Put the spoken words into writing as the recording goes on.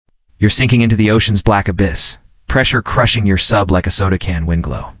You're sinking into the ocean's black abyss, pressure crushing your sub like a soda can wind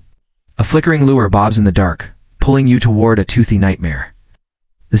glow. A flickering lure bobs in the dark, pulling you toward a toothy nightmare.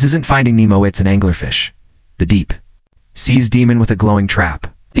 This isn't Finding Nemo, it's an anglerfish. The deep sea's demon with a glowing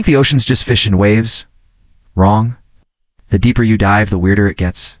trap. Think the ocean's just fish and waves? Wrong. The deeper you dive, the weirder it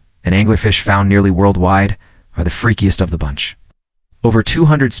gets, and anglerfish found nearly worldwide are the freakiest of the bunch. Over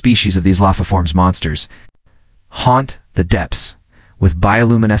 200 species of these lophiforms monsters haunt the depths with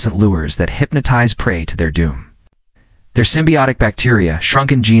bioluminescent lures that hypnotize prey to their doom. Their symbiotic bacteria,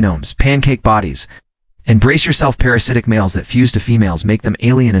 shrunken genomes, pancake bodies, and brace yourself parasitic males that fuse to females make them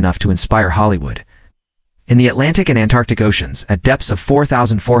alien enough to inspire Hollywood. In the Atlantic and Antarctic Oceans, at depths of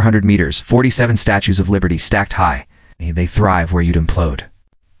 4,400 meters, 47 statues of liberty stacked high. They thrive where you'd implode.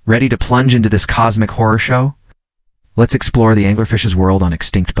 Ready to plunge into this cosmic horror show? Let's explore the anglerfish's world on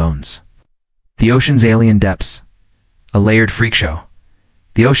Extinct Bones. The ocean's alien depths. A layered freak show.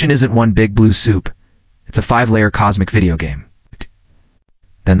 The ocean isn't one big blue soup. It's a 5-layer cosmic video game.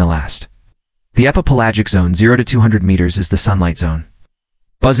 Then the last. The epipelagic zone, 0 to 200 meters, is the sunlight zone.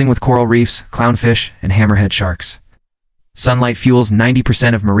 Buzzing with coral reefs, clownfish, and hammerhead sharks. Sunlight fuels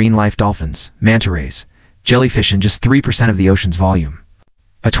 90% of marine life: dolphins, manta rays, jellyfish, and just 3% of the ocean's volume.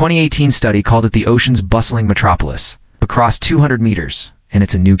 A 2018 study called it the ocean's bustling metropolis. Across 200 meters, and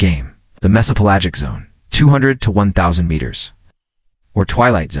it's a new game. The mesopelagic zone, 200 to 1,000 meters. Or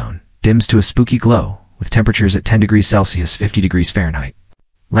twilight zone, dims to a spooky glow, with temperatures at 10 degrees Celsius, 50 degrees Fahrenheit.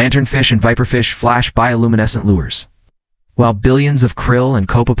 Lanternfish and viperfish flash bioluminescent lures, while billions of krill and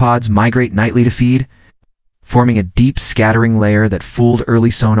copepods migrate nightly to feed, forming a deep scattering layer that fooled early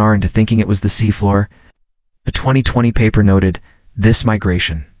sonar into thinking it was the seafloor. A 2020 paper noted, this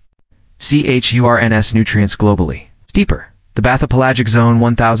migration CHURNS nutrients globally. It's deeper. The bathopelagic zone,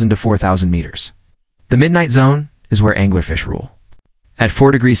 1,000 to 4,000 meters. The midnight zone is where anglerfish rule. At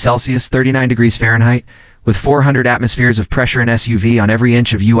 4 degrees Celsius, 39 degrees Fahrenheit, with 400 atmospheres of pressure and SUV on every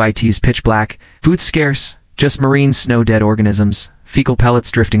inch of UIT's pitch black, food scarce, just marine snow-dead organisms, fecal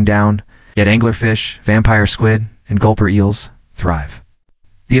pellets drifting down, yet anglerfish, vampire squid, and gulper eels thrive.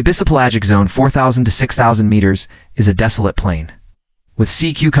 The abyssopelagic zone, 4,000 to 6,000 meters, is a desolate plain, with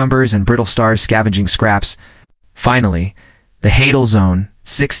sea cucumbers and brittle stars scavenging scraps. Finally, the hadal zone,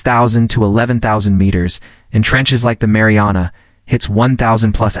 6,000 to 11,000 meters, in trenches like the Mariana, hits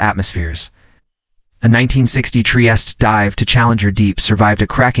 1,000 plus atmospheres. A 1960 Trieste dive to Challenger Deep survived a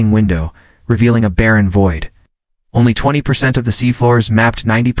cracking window, revealing a barren void. Only 20% of the seafloor's mapped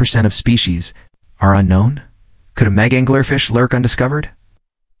 90% of species are unknown. Could a meg-anglerfish lurk undiscovered?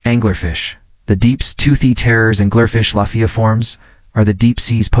 Anglerfish, the deep's toothy terrors, and anglerfish lophiiforms are the deep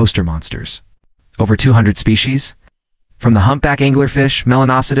sea's poster monsters. Over 200 species, from the humpback anglerfish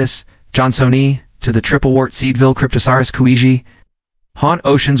Melanocetus johnsoni to the triple-wart seedville Cryptosaurus kuiji, haunt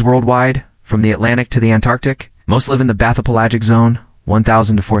oceans worldwide. From the Atlantic to the Antarctic, most live in the bathopelagic zone,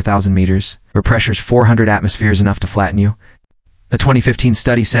 1,000 to 4,000 meters, where pressure's 400 atmospheres enough to flatten you. A 2015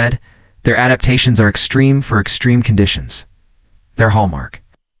 study said their adaptations are extreme for extreme conditions. Their hallmark: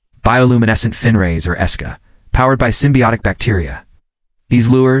 bioluminescent fin rays, or ESCA, powered by symbiotic bacteria. These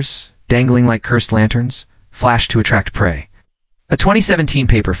lures, dangling like cursed lanterns, flash to attract prey. A 2017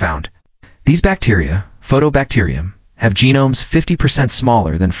 paper found these bacteria, Photobacterium, have genomes 50%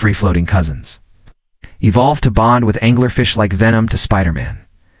 smaller than free-floating cousins. Evolved to bond with anglerfish like venom to Spider-Man.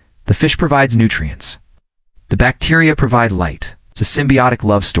 The fish provides nutrients. The bacteria provide light. It's a symbiotic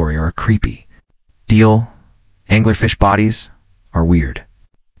love story, or a creepy deal. Anglerfish bodies are weird.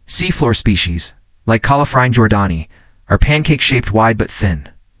 Seafloor species, like Califrine jordani, are pancake-shaped, wide but thin,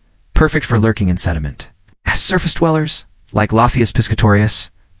 perfect for lurking in sediment. Surface dwellers, like Lophius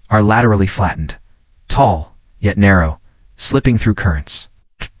piscatorius, are laterally flattened, tall, yet narrow, slipping through currents.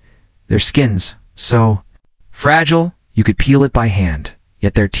 Their skins, so fragile you could peel it by hand,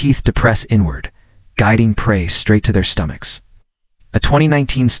 yet their teeth depress inward, guiding prey straight to their stomachs. A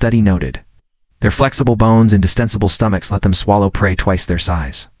 2019 study noted their flexible bones and distensible stomachs let them swallow prey twice their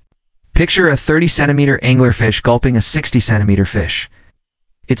size. Picture a 30-centimeter anglerfish gulping a 60-centimeter fish,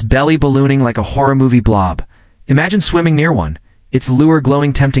 its belly ballooning like a horror movie blob. Imagine swimming near one, its lure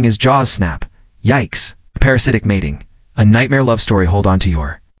glowing tempting as jaws snap. Yikes. Parasitic mating, a nightmare love story. Hold on to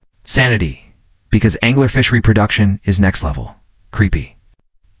your sanity, because anglerfish reproduction is next level creepy.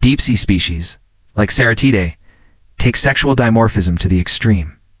 Deep-sea species, like Ceratidae, take sexual dimorphism to the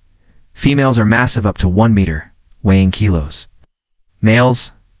extreme. Females are massive, up to 1 meter, weighing kilos.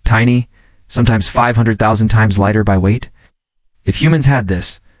 Males, tiny, sometimes 500,000 times lighter by weight. If humans had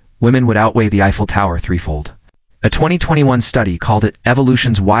this, women would outweigh the Eiffel Tower threefold. A 2021 study called it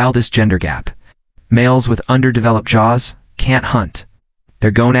evolution's wildest gender gap. Males with underdeveloped jaws can't hunt.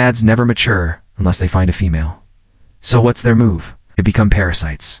 Their gonads never mature unless they find a female. So what's their move? They become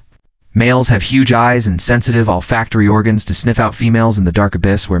parasites. Males have huge eyes and sensitive olfactory organs to sniff out females in the dark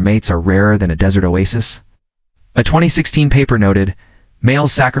abyss where mates are rarer than a desert oasis. A 2016 paper noted,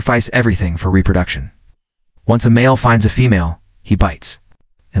 males sacrifice everything for reproduction. Once a male finds a female, he bites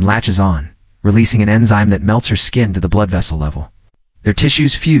and latches on, releasing an enzyme that melts her skin to the blood vessel level. Their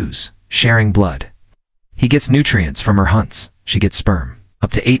tissues fuse, sharing blood. He gets nutrients from her hunts, she gets sperm.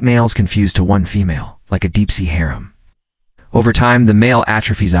 Up to 8 males can fuse to 1 female, like a deep-sea harem. Over time, the male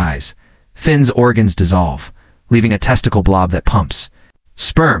atrophies eyes, fins, organs dissolve, leaving a testicle blob that pumps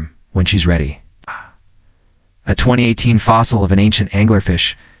sperm when she's ready. A 2018 fossil of an ancient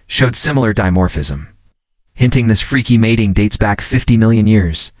anglerfish showed similar dimorphism, hinting this freaky mating dates back 50 million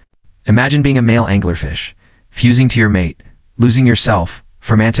years. Imagine being a male anglerfish, fusing to your mate, losing yourself,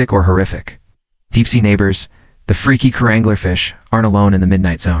 romantic or horrific. Deep-sea neighbors, the freaky anglerfish, aren't alone in the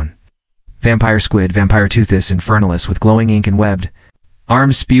midnight zone. Vampire squid, Vampire toothus infernalis with glowing ink and webbed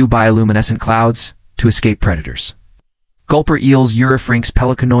arms spew bioluminescent clouds to escape predators. Gulper eels, Urifrinx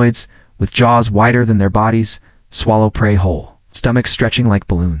pelicanoids, with jaws wider than their bodies, swallow prey whole, stomachs stretching like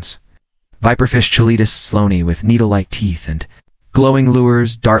balloons. Viperfish Chuletus sloani with needle-like teeth and glowing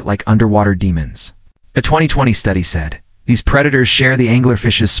lures dart like underwater demons. A 2020 study said, these predators share the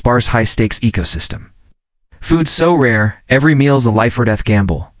anglerfish's sparse high-stakes ecosystem. Food so rare, every meal's a life-or-death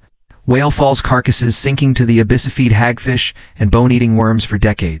gamble. Whale falls carcasses sinking to the abyss feed hagfish and bone-eating worms for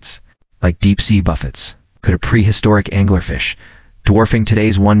decades. Like deep-sea buffets, could a prehistoric anglerfish, dwarfing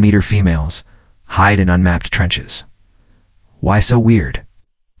today's 1-meter females, hide in unmapped trenches? Why so weird?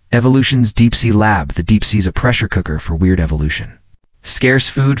 Evolution's deep-sea lab, the deep sea's a pressure cooker for weird evolution. Scarce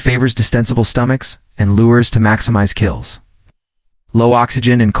food favors distensible stomachs and lures to maximize kills. Low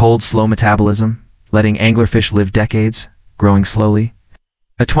oxygen and cold, slow metabolism, letting anglerfish live decades, growing slowly.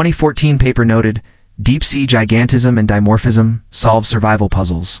 A 2014 paper noted, deep-sea gigantism and dimorphism solve survival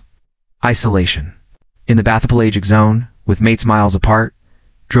puzzles. Isolation. In the bathypelagic zone, with mates miles apart,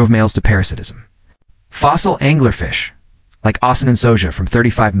 drove males to parasitism. Fossil anglerfish, like Osinensoja from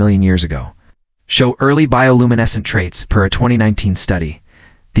 35 million years ago, show early bioluminescent traits per a 2019 study.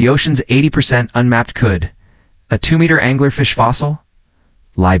 The ocean's 80% unmapped could a 2-meter anglerfish fossil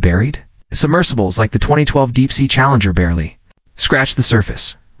lie buried? Submersibles like the 2012 Deep-Sea Challenger barely scratch the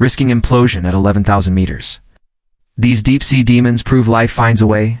surface, risking implosion at 11,000 meters. These deep-sea demons prove life finds a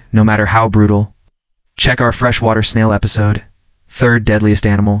way, no matter how brutal. Check our freshwater snail episode, 3rd deadliest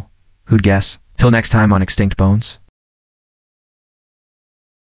animal. Who'd guess? Till next time on Extinct Bones.